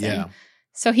to Last. then. Yeah,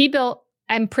 So he built,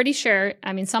 I'm pretty sure,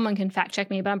 I mean, someone can fact check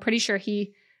me, but I'm pretty sure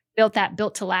he built that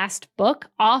Built to Last book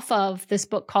off of this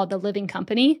book called The Living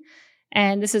Company.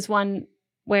 And this is one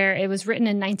where it was written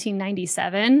in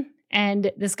 1997.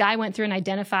 And this guy went through and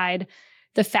identified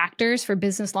the factors for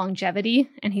business longevity.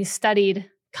 And he studied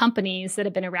companies that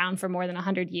have been around for more than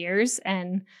 100 years.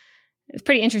 And it's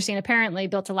pretty interesting. Apparently,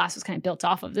 Built to Last was kind of built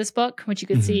off of this book, which you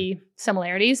could Mhm. see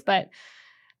similarities. But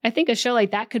I think a show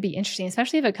like that could be interesting,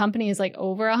 especially if a company is like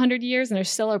over 100 years and they're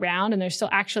still around and they're still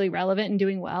actually relevant and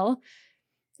doing well.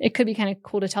 It could be kind of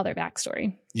cool to tell their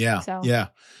backstory. yeah, So- yeah.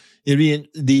 It'd be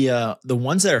the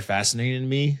ones that are fascinating to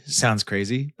me. Sounds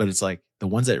crazy, but it's like the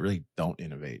ones that really don't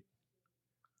innovate.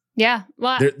 Yeah.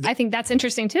 Well, They're- I think that's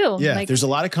interesting too. Yeah, Like, there's a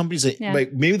lot of companies that Yeah.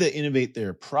 like maybe they innovate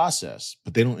their process,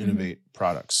 but they don't Mhm. innovate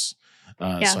products.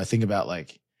 Yeah. So I think about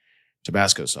like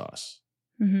Tabasco sauce.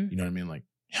 mhm. You know what I mean? Like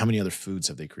how many other foods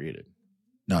have they created?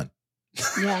 None.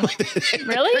 Yeah.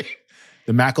 Really?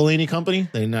 The McElhaney company,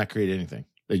 they did not create anything.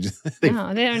 They just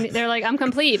No, they're like, I'm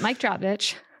complete. Mic drop,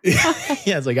 bitch.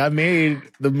 yeah, it's like I made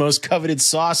the most coveted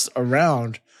sauce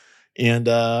around, and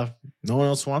no one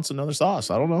else wants another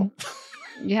sauce. I don't know.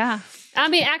 Yeah. I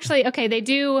mean, actually, okay, they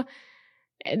do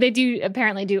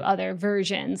apparently do other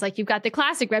versions. Like you've got the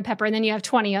classic red pepper and then you have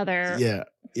 20 other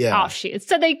Yeah. offshoots.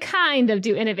 So they kind of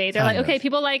do innovate. They're Kind like, okay, of.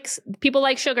 people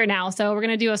like sugar now, so we're going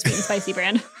to do a sweet and spicy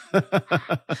brand.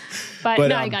 But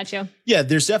no, I got you. Yeah,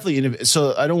 there's definitely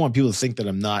so I don't want people to think that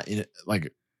I'm not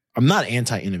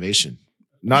anti-innovation.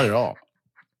 Not at all.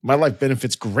 My life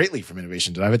benefits greatly from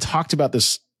innovation. I've talked about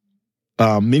this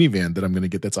minivan that I'm going to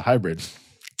get that's a hybrid.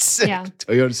 Sick. Yeah.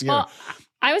 Toyota Sienna. Well,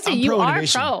 I would say I'm you are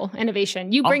pro-innovation. pro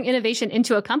innovation. You bring innovation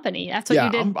into a company. That's what yeah,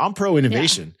 you did. I'm pro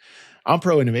innovation. I'm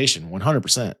pro innovation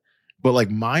 100%. But like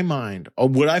my mind,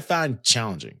 what I find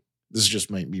challenging, this is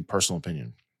just my personal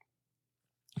opinion,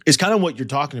 is kind of what you're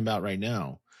talking about right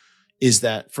now, is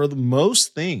that for the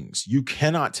most things, you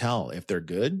cannot tell if they're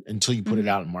good until you put it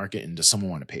out in market and does someone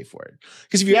want to pay for it?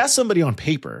 Because if you ask somebody on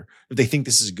paper if they think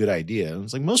this is a good idea,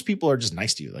 it's like most people are just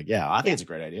nice to you. Like, yeah, I think it's a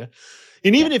great idea.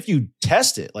 And even if you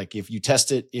test it, like if you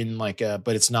test it in like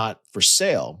but it's not for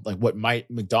sale, like what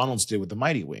McDonald's did with the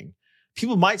Mighty Wing,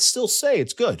 people might still say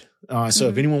it's good. So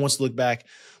if anyone wants to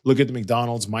look at the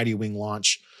McDonald's Mighty Wing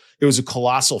launch, it was a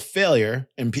colossal failure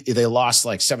and they lost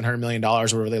like $700 million or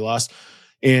whatever they lost.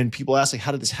 And people ask like,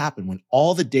 how did this happen? When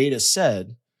all the data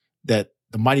said that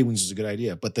the Mighty Wings was a good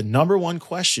idea. But the number one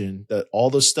question that all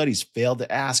those studies failed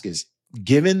to ask is,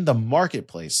 given the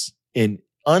marketplace and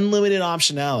unlimited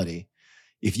optionality,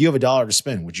 if you have $1 to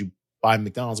spend, would you buy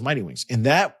McDonald's Mighty Wings? And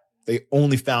that they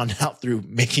only found out through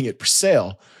making it for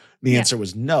sale. The answer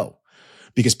was no,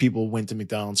 because people went to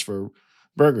McDonald's for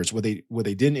burgers. What they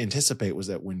didn't anticipate was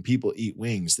that when people eat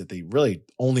wings, that they really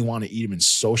only want to eat them in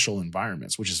social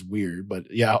environments, which is weird. But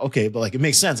yeah, okay, but like it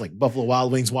makes sense. Like Buffalo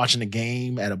Wild Wings watching a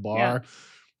game at a bar,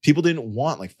 People didn't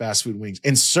want like fast food wings.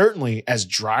 And certainly as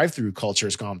drive-through culture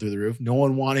has gone through the roof, no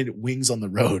one wanted wings on the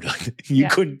road. You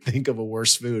couldn't think of a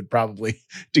worse food probably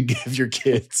to give your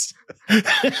kids.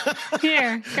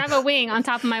 Here, grab a wing on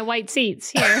top of my white seats.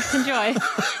 Here, enjoy.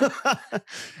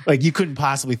 Like you couldn't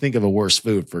possibly think of a worse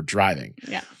food for driving.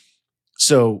 Yeah.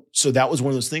 So that was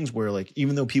one of those things where like,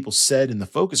 even though people said in the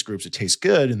focus groups, it tastes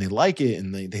good and they like it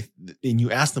and and you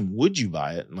ask them, would you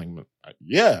buy it? And like,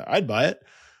 yeah, I'd buy it.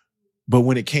 But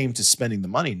when it came to spending the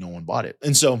money, no one bought it.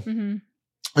 And so,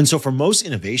 for most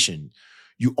innovation,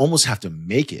 you almost have to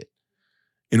make it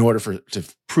in order to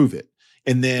prove it.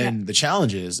 And then the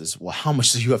challenge is, well, how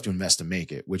much do you have to invest to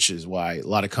make it? Which is why a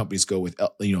lot of companies go with,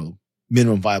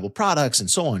 minimum viable products and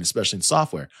so on, especially in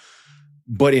software.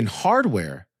 But in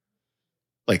hardware,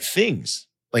 like things,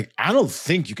 like I don't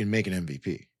think you can make an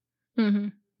MVP. Mm-hmm.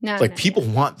 No, like people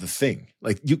want the thing,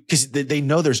 like because they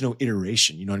know there's no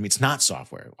iteration. You know what I mean? It's not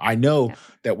software. I know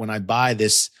that when I buy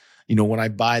this,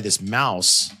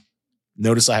 mouse,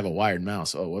 notice I have a wired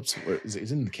mouse. Oh, whoops! Is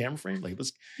it in the camera frame? Like,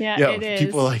 it is.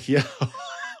 People are like, you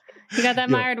got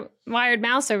that wired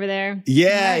mouse over there.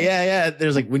 Yeah.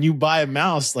 There's like when you buy a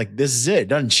mouse, like this is it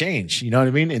doesn't change. You know what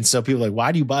I mean? And so people are like,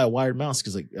 why do you buy a wired mouse?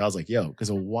 Because I was like,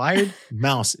 because a wired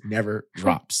mouse never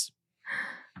drops.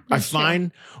 I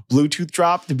find Bluetooth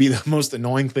drop to be the most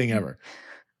annoying thing ever.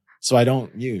 So I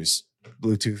don't use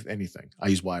Bluetooth anything. I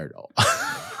use wired.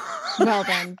 Well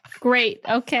then, great.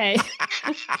 Okay.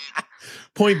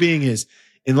 Point being is,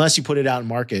 unless you put it out in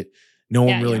market, no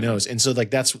one really knows. And so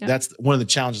like that's one of the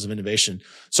challenges of innovation.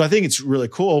 So I think it's really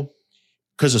cool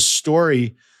because a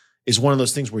story is one of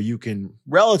those things where you can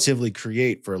relatively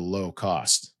create for low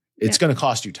cost. It's going to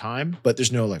cost you time, but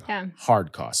there's no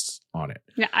hard costs on it.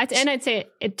 Yeah, and I'd say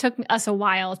it took us a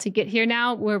while to get here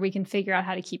now where we can figure out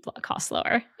how to keep costs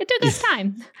lower. It took us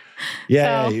time.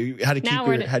 How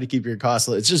to keep your costs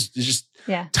low. It's just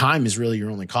time is really your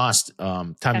only cost.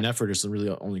 Time and effort is really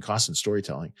the only cost in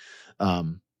storytelling.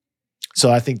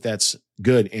 So I think that's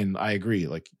good, and I agree.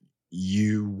 Like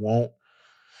you will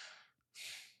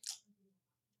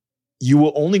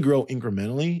only grow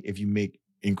incrementally if you make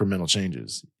incremental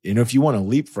changes. If you want to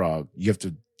leapfrog, you have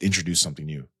to introduce something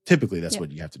new. Typically, that's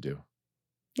what you have to do.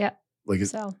 Yeah.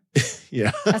 That's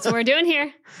what we're doing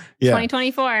here.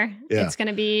 2024. It's going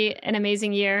to be an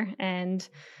amazing year, and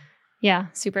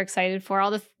super excited for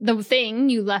all the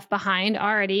thing you left behind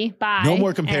already. Bye. No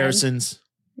more comparisons.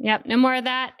 No more of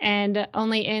that, and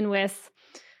only in with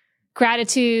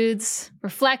gratitudes,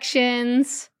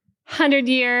 reflections,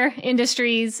 100-year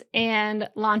industries, and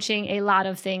launching a lot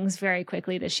of things very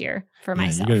quickly this year for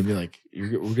myself. You're going to be like,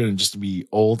 we're going to just be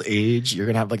old age. You're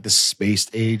going to have like the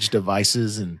spaced age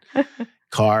devices and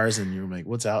cars. And you're like,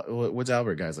 what's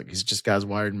Albert guy's like? He's just got his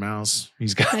wired mouse.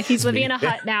 He's living in a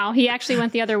hut now. He actually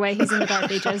went the other way. He's in the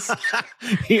dark ages.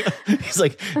 He's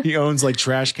like, he owns like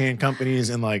trash can companies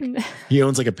and like he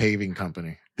owns like a paving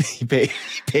company. He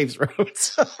paves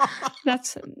roads.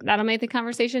 That'll make the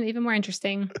conversation even more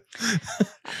interesting.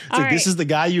 This is the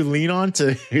guy you lean on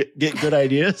to get good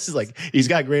ideas. He's like, he's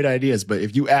got great ideas, but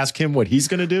if you ask him what he's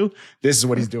going to do, this is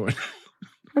what he's doing.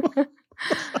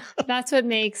 That's what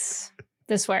makes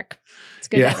this work. It's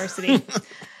good diversity.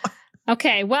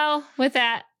 Okay. Well, with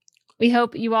that, we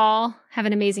hope you all have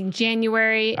an amazing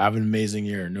January. Have an amazing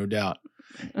year. No doubt.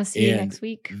 We'll see you next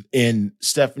week. And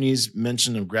Stephanie's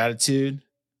mention of gratitude,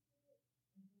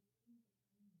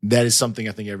 that is something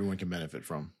I think everyone can benefit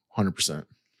from. 100%.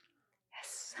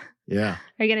 Yes. Yeah.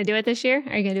 Are you going to do it this year?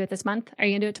 Are you going to do it this month? Are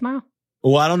you going to do it tomorrow?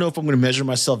 Well, I don't know if I'm going to measure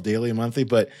myself daily or monthly,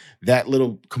 but that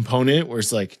little component where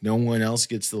it's like no one else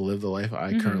gets to live the life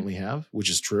I currently have,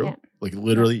 which is true. Yeah. Like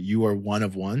literally you are one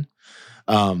of one.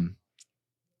 I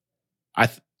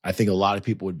think a lot of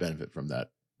people would benefit from that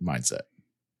mindset.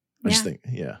 I just think,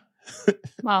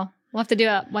 Well, we'll have to do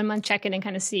a 1 month check-in and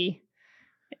kind of see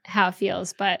how it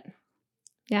feels, but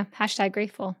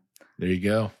 #grateful. There you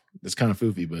go. It's kind of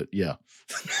foofy, but yeah.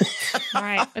 All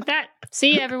right. With that,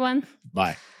 see you everyone.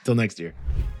 Bye. Till next year.